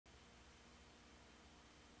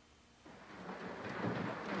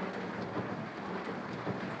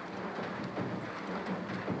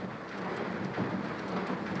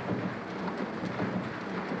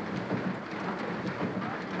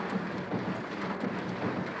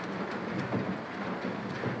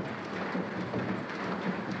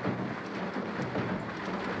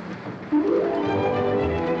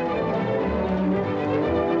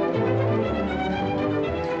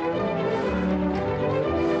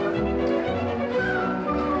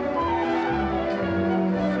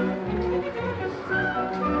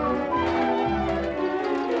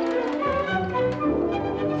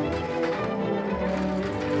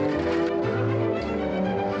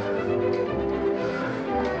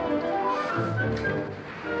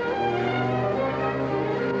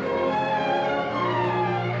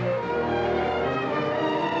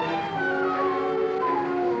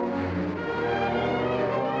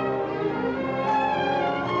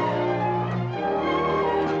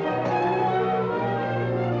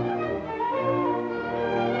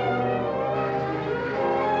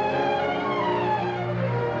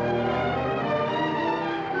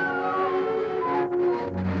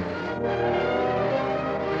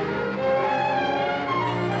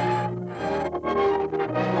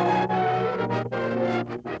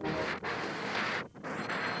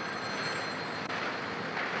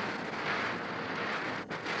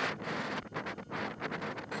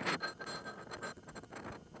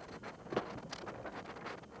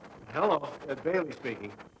Hello, Bailey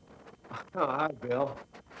speaking. Oh, hi, Bill.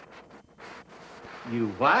 You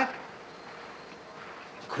what?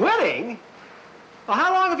 Quitting? Well,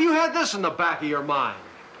 how long have you had this in the back of your mind?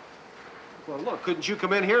 Well, look, couldn't you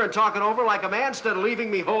come in here and talk it over like a man instead of leaving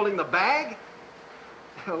me holding the bag?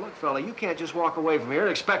 Look, fella, you can't just walk away from here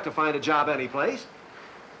and expect to find a job anyplace.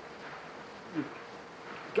 You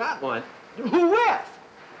got one? Who with?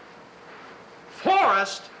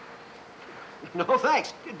 Forrest? No,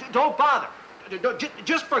 thanks. Don't bother.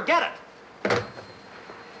 Just forget it.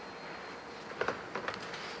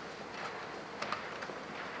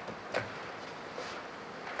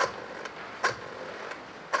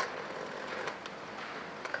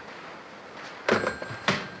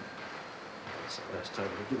 It's the last time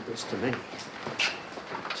you do this to me.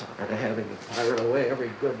 Tired of having to fire away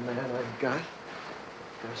every good man I've got.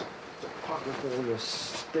 There's a pocket full of this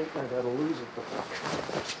state, I gotta lose it.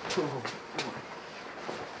 Oh, boy.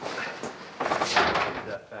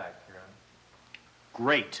 That back, Karen.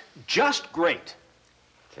 Great. Just great.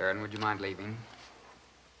 Karen, would you mind leaving?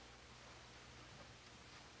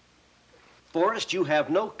 Forrest, you have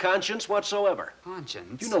no conscience whatsoever.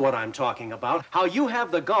 Conscience? You know what I'm talking about. How you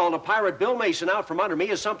have the gall to pirate Bill Mason out from under me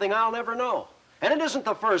is something I'll never know. And it isn't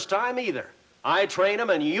the first time either. I train him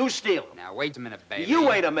and you steal him. Now, wait a minute, baby. You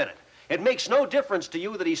wait a minute. It makes no difference to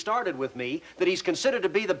you that he started with me, that he's considered to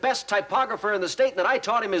be the best typographer in the state, and that I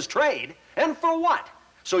taught him his trade. And for what?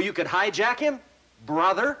 So you could hijack him?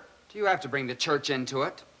 Brother? Do you have to bring the church into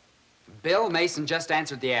it? Bill Mason just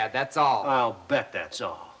answered the ad, that's all. I'll bet that's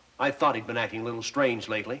all. I thought he'd been acting a little strange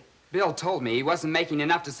lately. Bill told me he wasn't making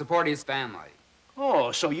enough to support his family.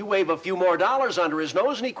 Oh, so you wave a few more dollars under his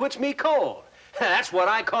nose and he quits me cold. That's what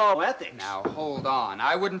I call ethics. Now, hold on.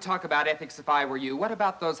 I wouldn't talk about ethics if I were you. What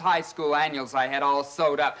about those high school annuals I had all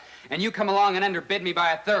sewed up, and you come along and underbid me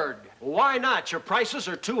by a third? Why not? Your prices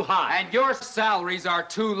are too high. And your salaries are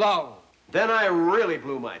too low. Then I really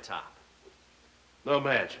blew my top.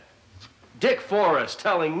 Imagine. Dick Forrest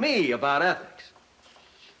telling me about ethics.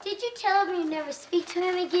 Did you tell him you'd never speak to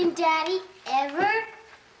him again, Daddy? Ever?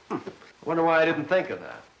 Wonder why I didn't think of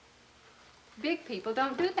that. Big people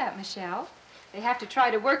don't do that, Michelle. They have to try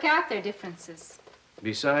to work out their differences.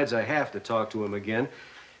 Besides, I have to talk to him again.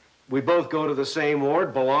 We both go to the same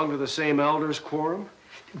ward, belong to the same Elders Quorum.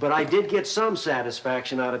 But I did get some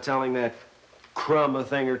satisfaction out of telling that crumb a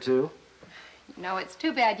thing or two. No, it's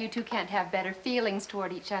too bad you two can't have better feelings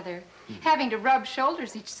toward each other. Having to rub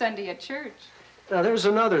shoulders each Sunday at church. Now, there's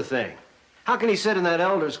another thing. How can he sit in that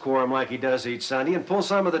Elders Quorum like he does each Sunday and pull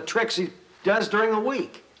some of the tricks he does during the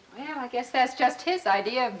week? Well, I guess that's just his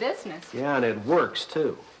idea of business. Yeah, and it works,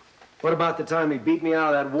 too. What about the time he beat me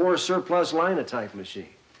out of that war surplus linotype machine?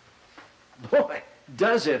 Boy,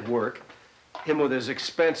 does it work. Him with his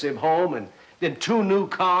expensive home and then 2 new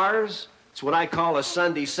cars. It's what I call a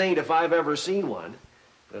Sunday saint if I've ever seen one.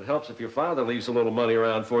 But it helps if your father leaves a little money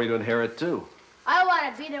around for you to inherit, too. I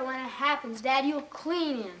want to be there when it happens, Dad. You'll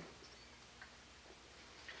clean him.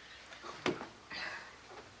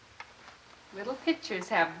 Little pitchers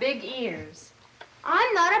have big ears.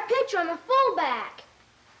 I'm not a pitcher. I'm a fullback.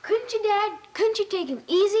 Couldn't you, Dad? Couldn't you take him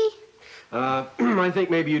easy? I think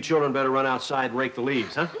maybe you children better run outside and rake the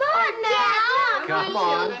leaves, huh? Not now. Come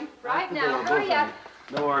on. Right now, hurry up.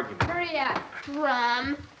 No argument. Hurry up.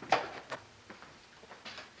 Drum.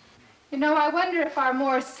 You know, I wonder if our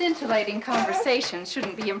more scintillating conversations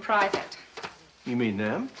shouldn't be in private. You mean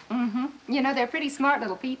them? Mm-hmm. You know, they're pretty smart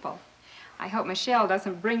little people. I hope Michelle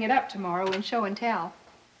doesn't bring it up tomorrow in show and tell.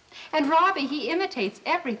 And Robbie, he imitates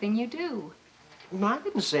everything you do. Well, I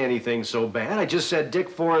didn't say anything so bad. I just said Dick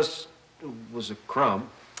Forrest was a crumb.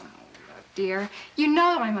 Oh, dear, you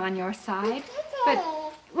know I'm on your side. But,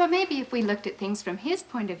 well, maybe if we looked at things from his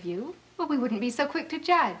point of view, well, we wouldn't be so quick to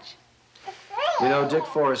judge. You know, Dick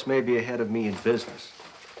Forrest may be ahead of me in business.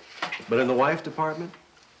 But in the wife department,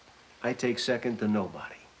 I take second to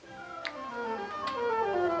nobody.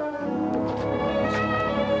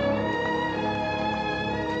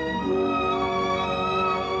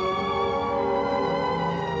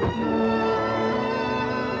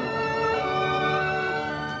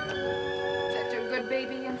 Such a good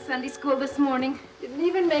baby in Sunday school this morning. Didn't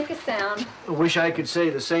even make a sound. I wish I could say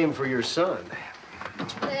the same for your son.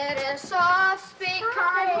 Let us all speak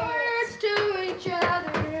kind words to each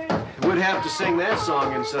other. Would have to sing that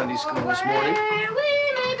song in Sunday school this morning. Where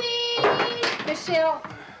we may be Michelle,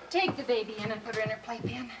 take the baby in and put her in her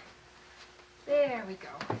playpen. There we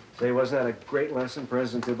go. Say, wasn't that a great lesson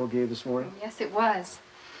President Dibble gave this morning? Yes, it was.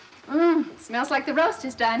 Smells like the roast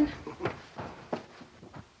is done.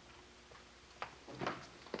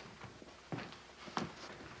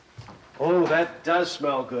 Oh, that does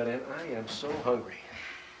smell good, and I am so hungry.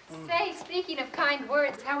 Say, speaking of kind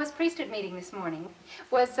words, how was priesthood meeting this morning?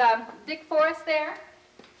 Was Dick Forrest there?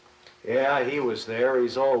 Yeah, he was there.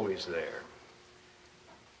 He's always there.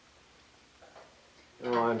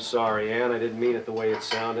 Oh, I'm sorry, Ann. I didn't mean it the way it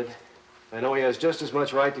sounded. I know he has just as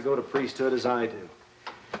much right to go to priesthood as I do.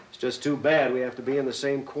 It's just too bad we have to be in the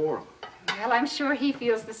same quorum. Well, I'm sure he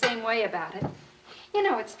feels the same way about it. You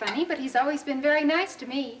know, it's funny, but he's always been very nice to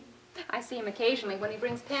me. I see him occasionally when he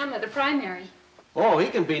brings Pamela to primary. Oh, he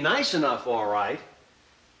can be nice enough, all right.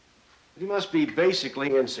 But he must be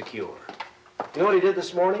basically insecure. You know what he did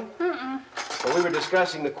this morning? Well, we were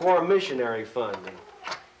discussing the Quorum Missionary Fund. And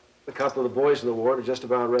a couple of the boys in the ward are just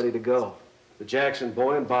about ready to go. The Jackson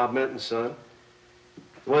boy and Bob Minton's son.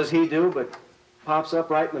 What does he do but pops up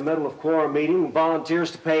right in the middle of quorum meeting and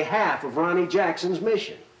volunteers to pay half of Ronnie Jackson's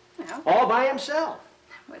mission. Well, All by himself.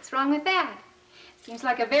 what's wrong with that? Seems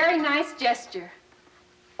like a very nice gesture.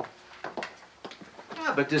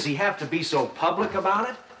 Yeah, but does he have to be so public about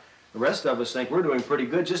it? The rest of us think we're doing pretty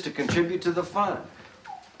good just to contribute to the fund.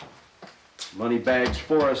 Moneybags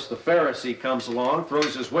Forrest the Pharisee comes along,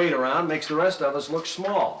 throws his weight around, makes the rest of us look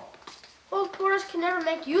small. Old Forrest can never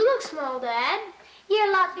make you look small, Dad. You're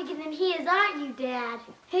a lot bigger than he is, aren't you, Dad?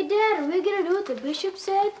 Hey, Dad, are we gonna do what the bishop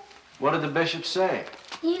said? What did the bishop say?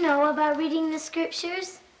 You know about reading the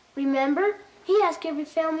scriptures. Remember? He asked every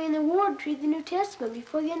family in the ward to read the New Testament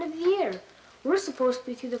before the end of the year. We're supposed to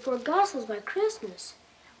be through the 4 Gospels by Christmas.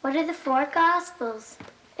 What are the 4 Gospels?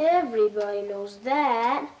 Everybody knows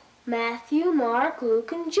that. Matthew, Mark,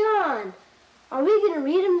 Luke, and John. Are we going to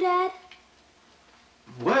read them, Dad?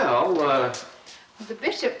 Well, The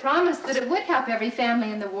bishop promised that it would help every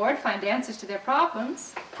family in the ward find answers to their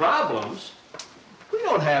problems. problems? We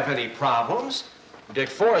don't have any problems. Dick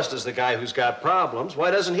Forrest is the guy who's got problems.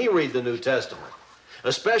 Why doesn't he read the New Testament?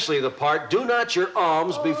 Especially the part, do not your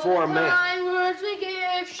alms before men. Kind words we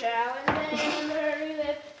give, shall in vain hurry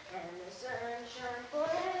lift, and the sunshine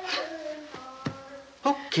forever and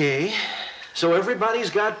hard. Okay, so everybody's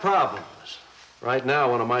got problems. Right now,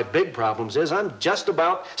 one of my big problems is I'm just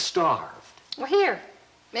about starved. Well, here.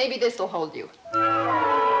 Maybe this'll hold you.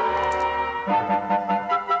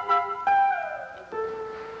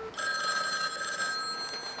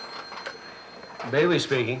 Bailey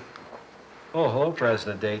speaking. Oh, hello,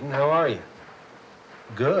 President Dayton. How are you?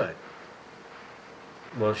 Good.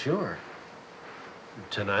 Well, sure.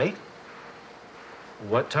 Tonight?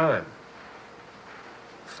 What time?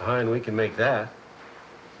 Fine, we can make that.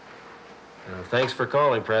 Thanks for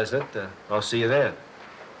calling, President. I'll see you then.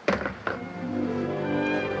 But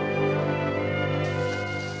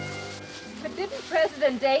didn't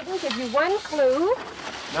President Dayton give you one clue?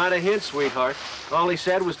 Not a hint, sweetheart. All he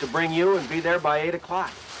said was to bring you and be there by 8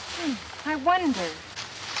 o'clock. I wonder.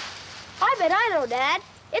 I bet I know, Dad.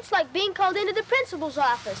 It's like being called into the principal's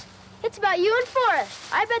office. It's about you and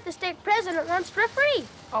Forrest. I bet the state president wants for free.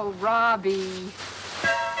 Oh, Robbie.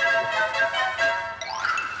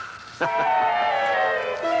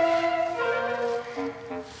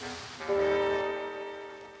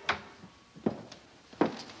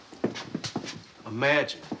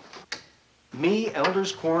 Imagine. Me,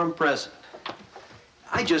 Elders Quorum president.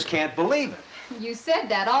 I just can't believe it. You said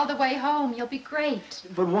that all the way home. You'll be great.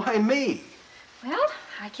 But why me? Well,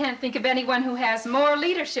 I can't think of anyone who has more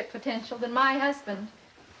leadership potential than my husband.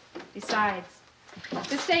 Besides,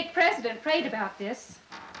 the state president prayed about this.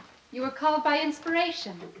 You were called by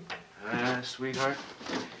inspiration. Sweetheart,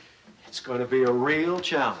 it's going to be a real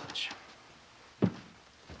challenge.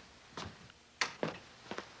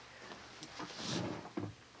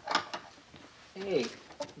 Hey,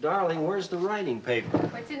 darling, where's the writing paper?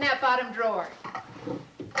 What's in that bottom drawer?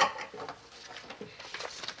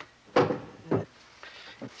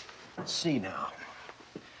 Let's see now.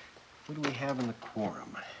 What do we have in the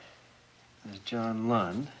quorum? There's John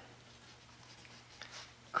Lund,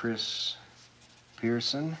 Chris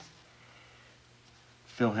Pearson,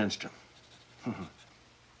 Phil Henstrom,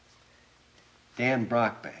 Dan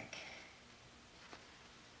Brockbank.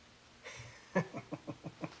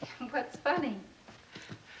 What's funny?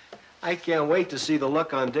 I can't wait to see the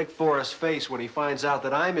look on Dick Forrest's face when he finds out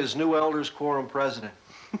that I'm his new Elders Quorum president.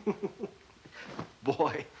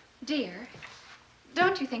 Boy. Dear,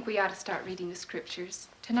 don't you think we ought to start reading the scriptures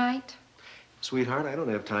tonight? Sweetheart, I don't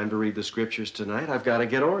have time to read the scriptures tonight. I've got to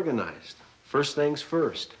get organized. First things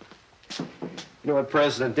first. You know what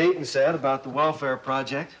President Dayton said about the welfare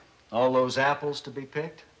project? All those apples to be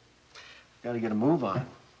picked? Got to get a move on.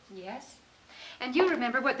 Yes. And you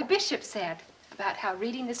remember what the bishop said about how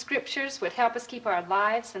reading the scriptures would help us keep our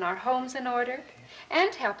lives and our homes in order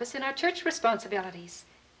and help us in our church responsibilities.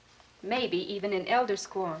 Maybe even in Elders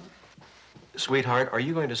Quorum. Sweetheart, are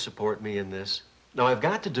you going to support me in this? No, I've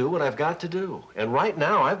got to do what I've got to do. And right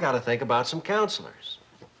now, I've got to think about some counselors.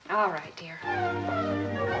 All right, dear.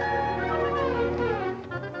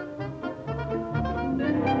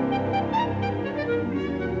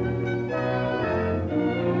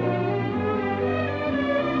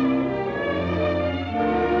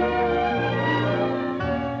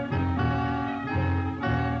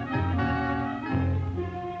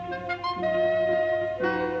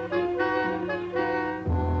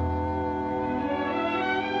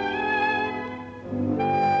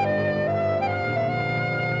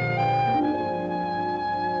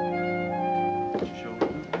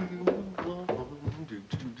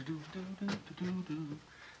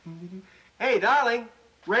 Hey, darling,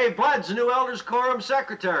 Ray Blood's the new Elders Quorum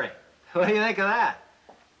secretary. What do you think of that?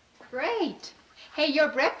 Great. Hey, your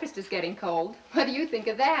breakfast is getting cold. What do you think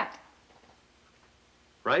of that?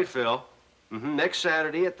 Right, Phil. Next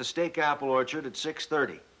Saturday at the Steak Apple Orchard at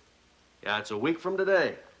 6:30. Yeah, it's a week from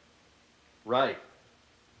today. Right.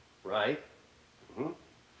 Right.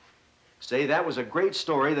 Say, that was a great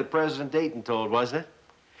story that President Dayton told, wasn't it?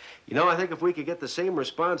 You know, I think if we could get the same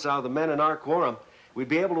response out of the men in our quorum, we'd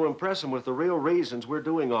be able to impress them with the real reasons we're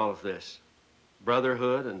doing all of this.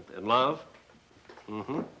 Brotherhood and love.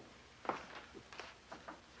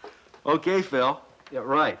 Okay, Phil. Yeah,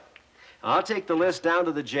 right. I'll take the list down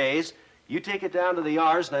to the J's. You take it down to the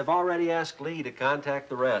R's, and I've already asked Lee to contact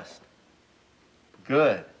the rest.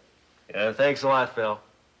 Good. Yeah, thanks a lot, Phil.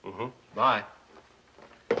 Bye.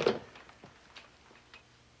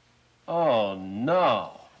 Oh,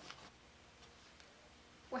 no.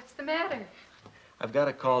 What's the matter? I've got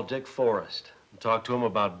to call Dick Forrest and talk to him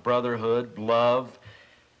about brotherhood, love,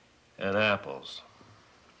 and apples.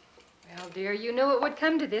 Well, dear, you knew it would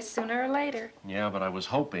come to this sooner or later. Yeah, but I was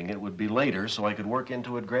hoping it would be later so I could work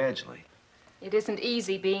into it gradually. It isn't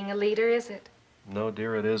easy being a leader, is it? No,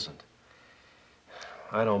 dear, it isn't.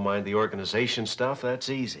 I don't mind the organization stuff. That's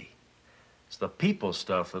easy. It's the people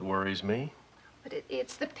stuff that worries me. But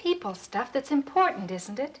it's the people stuff that's important,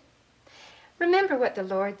 isn't it? Remember what the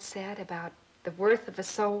Lord said about the worth of a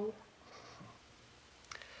soul?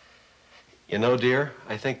 You know, dear,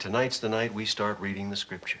 I think tonight's the night we start reading the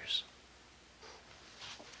scriptures.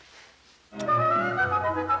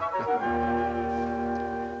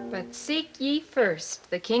 But seek ye first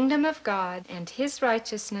the kingdom of God and his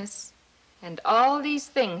righteousness, and all these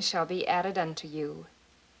things shall be added unto you.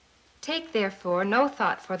 Take therefore no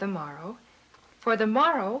thought for the morrow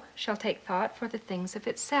shall take thought for the things of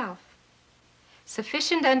itself.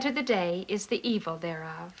 Sufficient unto the day is the evil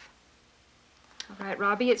thereof. All right,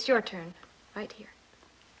 Robbie, it's your turn. Right here.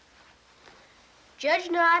 Judge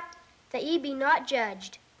not, that ye be not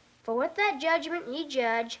judged. For with that judgment ye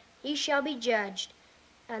judge, ye shall be judged.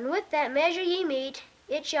 And with that measure ye mete,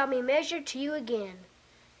 it shall be measured to you again.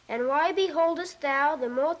 And why beholdest thou the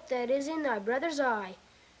mote that is in thy brother's eye,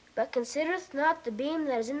 but considerest not the beam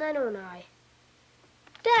that is in thine own eye?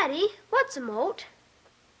 Daddy, what's a mote?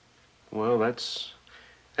 Well, that's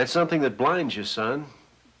something that blinds you, son.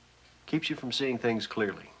 Keeps you from seeing things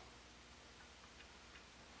clearly.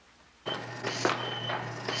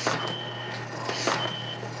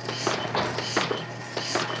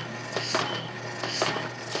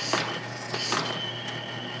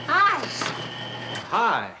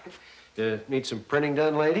 Hi. Need some printing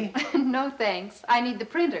done, lady? No, thanks. I need the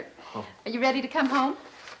printer. Oh. Are you ready to come home?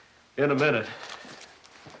 In a minute.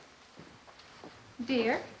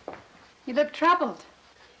 Dear, you look troubled.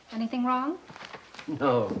 Anything wrong?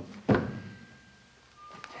 No.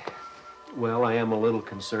 Well, I am a little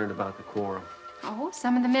concerned about the quorum. Oh,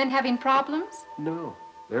 some of the men having problems? No,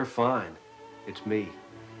 they're fine. It's me.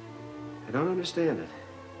 I don't understand it.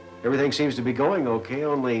 Everything seems to be going okay,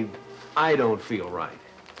 only I don't feel right.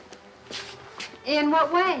 In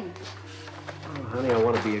what way? Oh, honey, I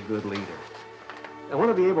want to be a good leader. I want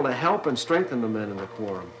to be able to help and strengthen the men in the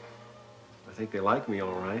quorum. I think they like me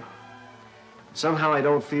all right. Somehow I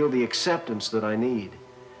don't feel the acceptance that I need.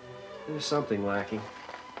 There's something lacking.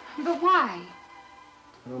 But why?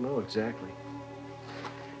 I don't know exactly.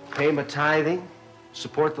 Pay my tithing,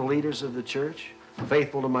 support the leaders of the church,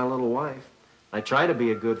 faithful to my little wife. I try to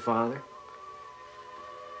be a good father.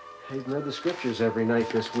 I've read the scriptures every night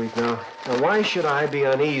this week now. Now, why should I be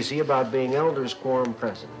uneasy about being Elders Quorum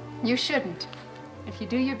president? You shouldn't. If you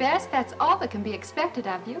do your best, that's all that can be expected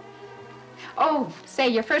of you. Oh, say,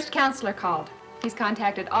 your first counselor called. He's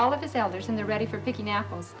contacted all of his elders, and they're ready for picking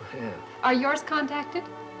apples. Yeah. Are yours contacted?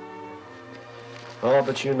 All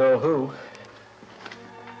but you know who.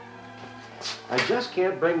 I just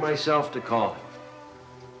can't bring myself to call him.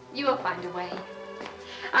 You will find a way.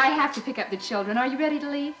 I have to pick up the children. Are you ready to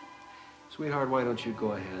leave? Sweetheart, why don't you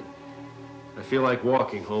go ahead? I feel like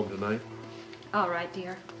walking home tonight. All right,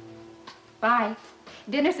 dear. Bye.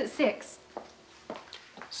 Dinner's at 6.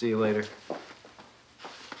 See you later.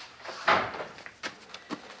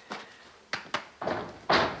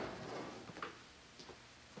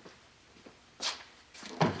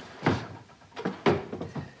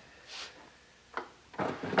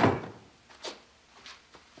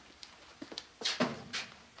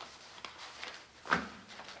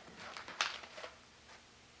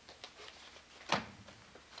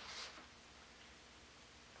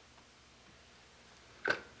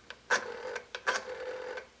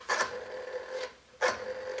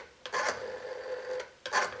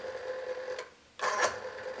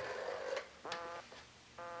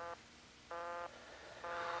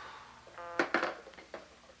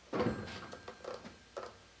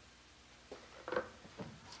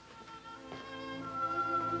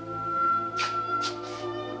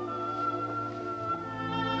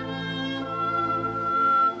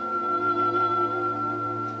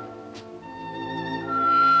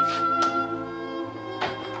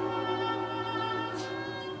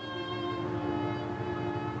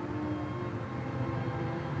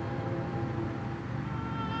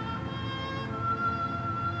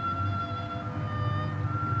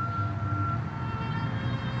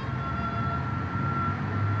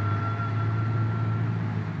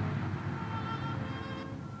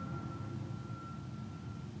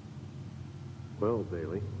 Well,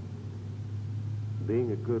 Bailey,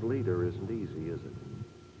 being a good leader isn't easy, is it?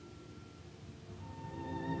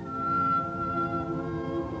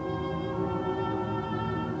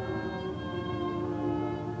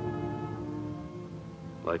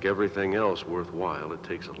 Like everything else worthwhile, it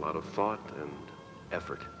takes a lot of thought and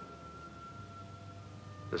effort.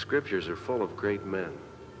 The scriptures are full of great men,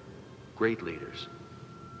 great leaders,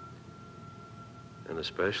 and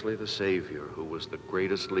especially the Savior, who was the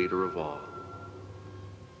greatest leader of all.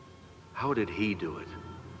 How did he do it?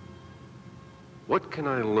 What can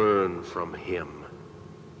I learn from him?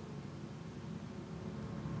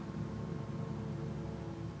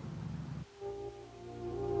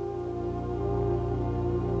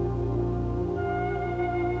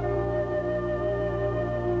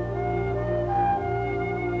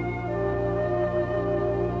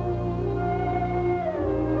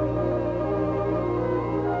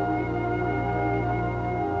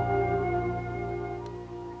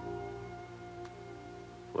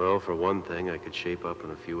 Well, for one thing, I could shape up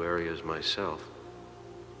in a few areas myself.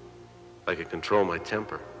 I could control my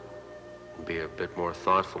temper and be a bit more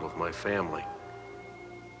thoughtful of my family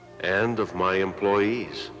and of my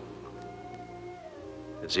employees.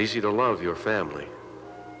 It's easy to love your family,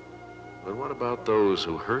 but what about those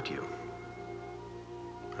who hurt you?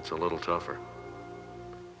 That's a little tougher.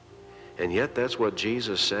 And yet, that's what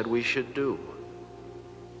Jesus said we should do.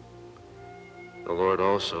 The Lord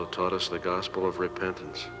also taught us the gospel of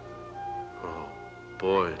repentance. Oh,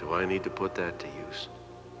 boy, do I need to put that to use.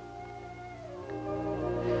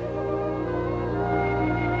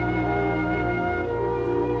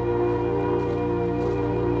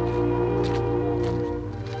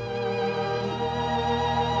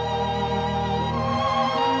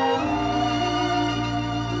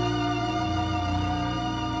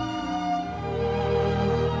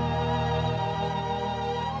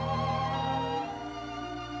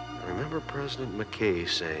 President McKay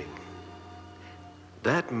saying,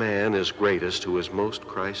 "That man is greatest who is most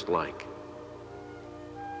Christ-like.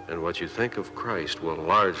 And what you think of Christ will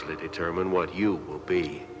largely determine what you will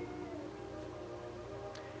be."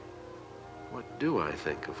 What do I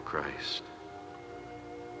think of Christ?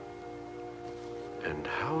 And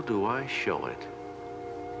how do I show it?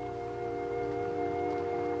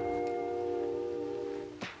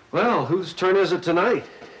 Well, whose turn is it tonight?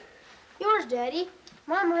 Yours, Daddy.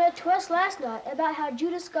 Mom read to us last night about how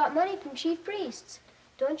Judas got money from chief priests.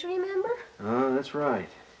 Don't you remember? Oh, that's right.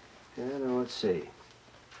 Yeah, now let's see.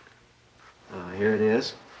 Here it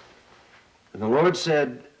is. And the Lord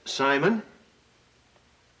said, "Simon,"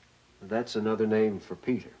 that's another name for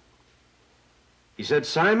Peter. He said,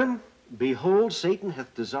 "Simon, behold, Satan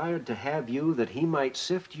hath desired to have you, that he might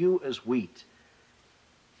sift you as wheat.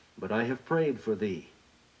 But I have prayed for thee,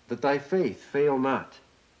 that thy faith fail not.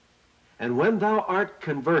 And when thou art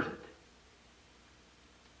converted,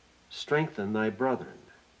 strengthen thy brethren."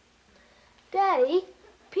 Daddy,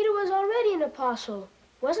 Peter was already already an apostle.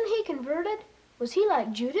 Wasn't he converted? Was he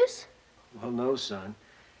like Judas? Well, no, son.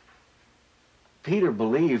 Peter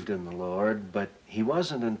believed in the Lord, but he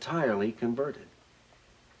wasn't entirely converted.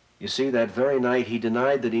 You see, that very night he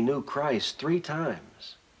denied that he knew Christ 3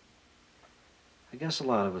 times. I guess a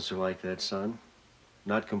lot of us are like that, son.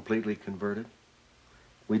 Not completely converted.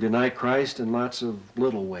 We deny Christ in lots of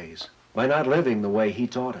little ways, by not living the way he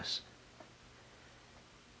taught us.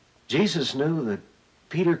 Jesus knew that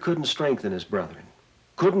Peter couldn't strengthen his brethren,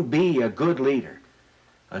 couldn't be a good leader,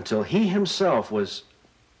 until he himself was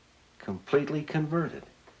completely converted,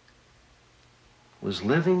 was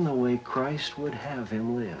living the way Christ would have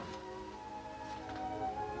him live.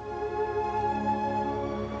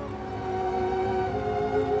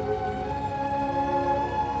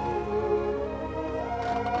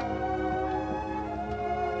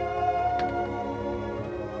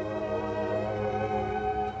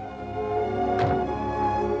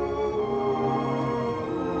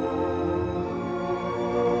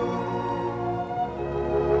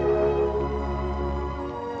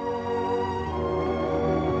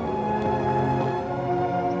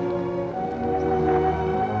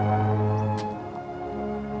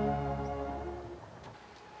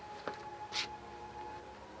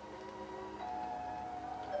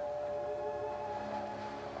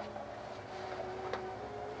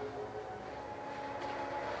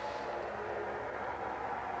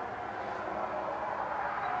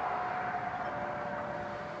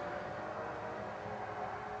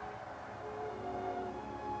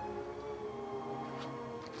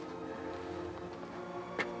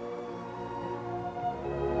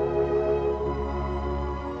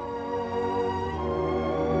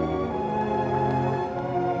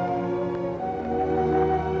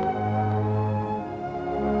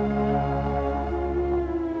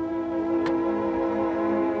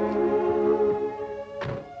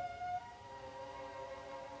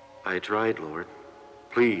 I tried, Lord.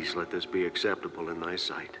 Please let this be acceptable in thy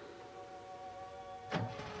sight.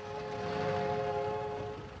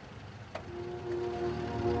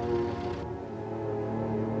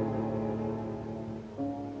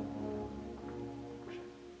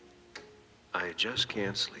 I just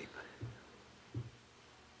can't sleep.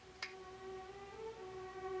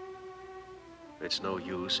 It's no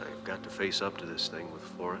use. I've got to face up to this thing with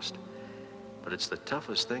Forrest, but it's the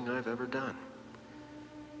toughest thing I've ever done.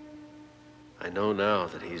 I know now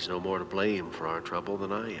that he's no more to blame for our trouble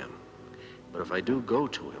than I am. But if I do go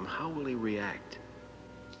to him, how will he react?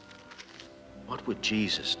 What would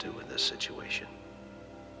Jesus do in this situation?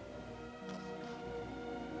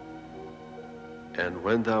 And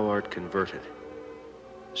when thou art converted,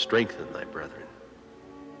 strengthen thy brethren.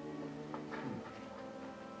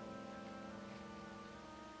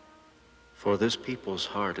 For this people's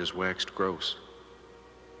heart is waxed gross,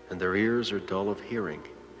 and their ears are dull of hearing,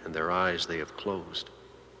 and their eyes they have closed,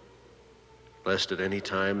 lest at any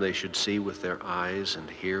time they should see with their eyes and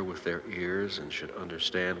hear with their ears and should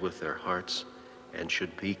understand with their hearts and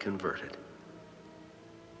should be converted.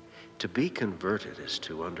 To be converted is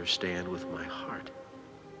to understand with my heart.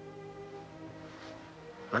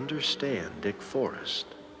 Understand Dick Forrest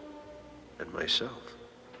and myself.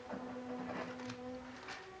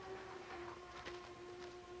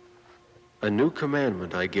 A new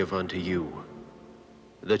commandment I give unto you,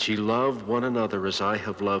 that ye love one another as I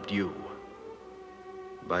have loved you.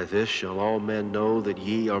 By this shall all men know that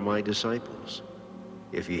ye are my disciples,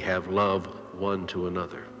 if ye have love one to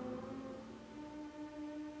another.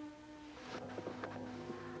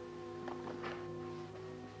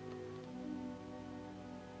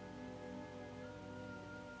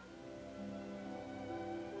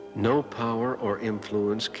 No power or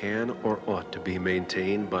influence can or ought to be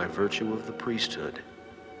maintained by virtue of the priesthood.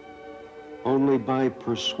 Only by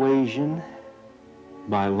persuasion,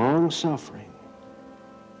 by long-suffering,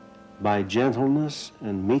 by gentleness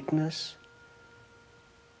and meekness,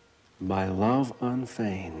 by love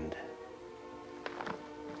unfeigned.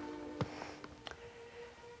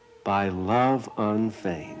 By love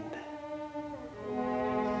unfeigned.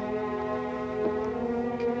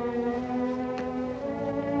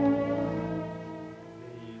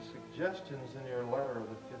 The suggestions in your letter of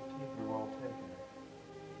the 15th are well taken.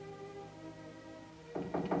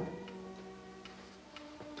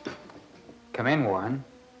 Come in, Warren.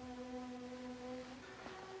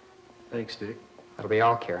 Thanks, Dick. That'll be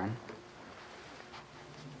all, Karen.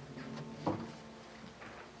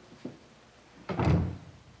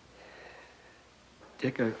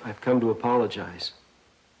 Dick, I've come to apologize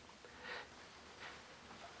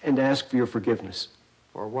and ask for your forgiveness.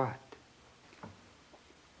 For what?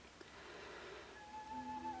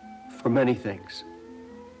 For many things.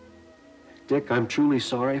 Dick, I'm truly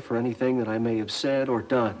sorry for anything that I may have said or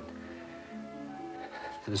done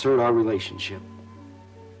that has hurt our relationship.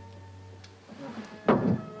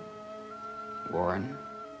 Warren,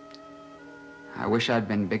 I wish I'd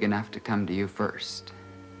been big enough to come to you first.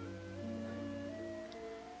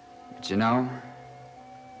 But you know,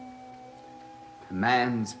 a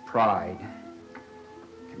man's pride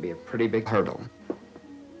can be a pretty big hurdle.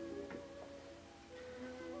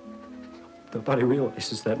 Nobody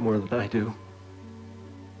realizes that more than I do.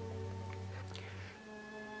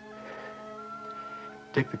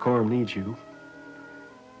 Dick, the quorum needs you.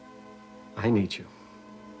 I need you.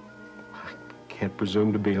 I can't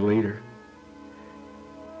presume to be a leader.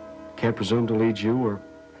 Can't presume to lead you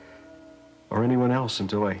or anyone else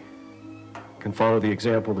until I can follow the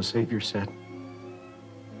example the Savior set.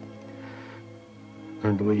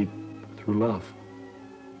 Learn to lead through love.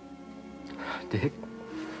 Dick,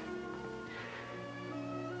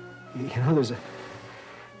 you know, there's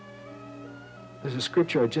a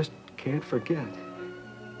scripture I just can't forget.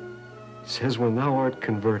 It says, when thou art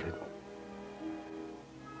converted,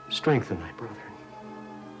 strengthen thy brethren.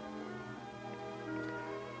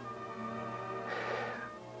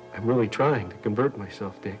 I'm really trying to convert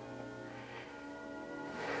myself, Dick.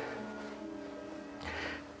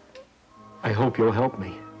 I hope you'll help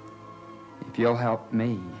me. If you'll help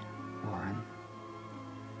me, Warren,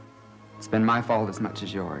 it's been my fault as much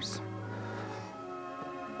as yours.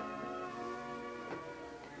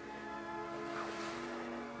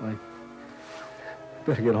 I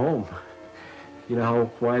better get home. You know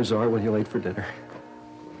how wives are when you're late for dinner.